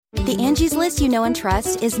The Angie's List you know and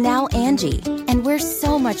trust is now Angie, and we're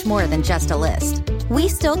so much more than just a list. We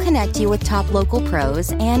still connect you with top local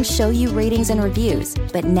pros and show you ratings and reviews,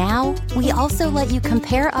 but now we also let you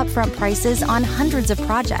compare upfront prices on hundreds of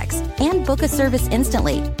projects and book a service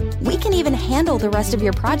instantly. We can even handle the rest of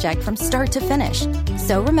your project from start to finish.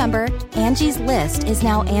 So remember, Angie's List is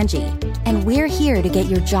now Angie, and we're here to get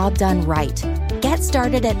your job done right. Get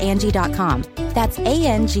started at Angie.com. That's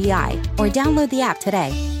ANGI, or download the app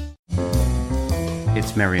today.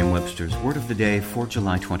 It's Merriam-Webster's Word of the Day for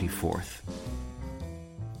July 24th.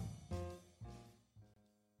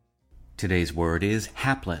 Today's word is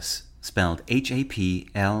hapless, spelled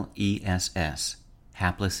H-A-P-L-E-S-S.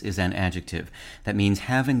 Hapless is an adjective that means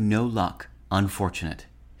having no luck, unfortunate.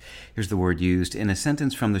 Here's the word used in a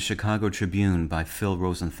sentence from the Chicago Tribune by Phil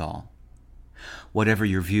Rosenthal. Whatever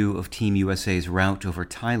your view of Team USA's rout over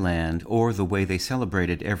Thailand or the way they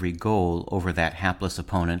celebrated every goal over that hapless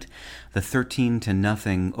opponent, the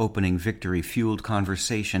 13-0 opening victory fueled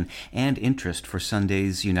conversation and interest for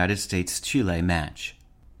Sunday's United States-Chile match.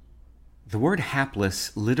 The word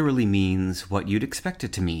hapless literally means what you'd expect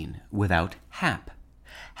it to mean, without hap.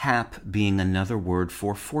 Hap being another word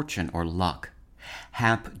for fortune or luck.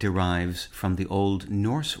 Hap derives from the Old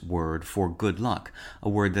Norse word for good luck, a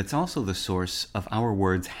word that's also the source of our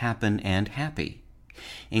words happen and happy.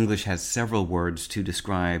 English has several words to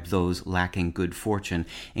describe those lacking good fortune,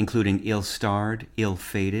 including ill-starred,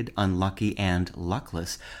 ill-fated, unlucky, and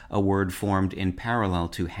luckless, a word formed in parallel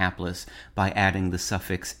to hapless by adding the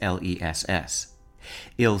suffix less.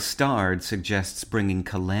 Ill-starred suggests bringing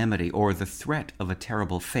calamity or the threat of a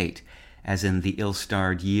terrible fate, as in the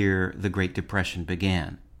ill-starred year the Great Depression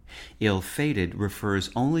began. Ill-fated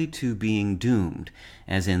refers only to being doomed,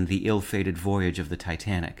 as in the ill-fated voyage of the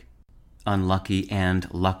Titanic. Unlucky and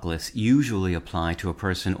luckless usually apply to a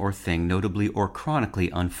person or thing notably or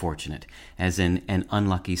chronically unfortunate, as in an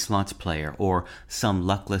unlucky slots player or some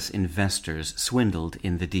luckless investors swindled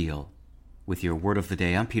in the deal. With your Word of the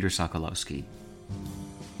Day, I'm Peter Sokolowski.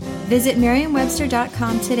 Visit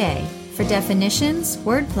Merriam-Webster.com today for definitions,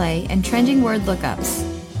 wordplay, and trending word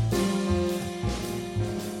lookups.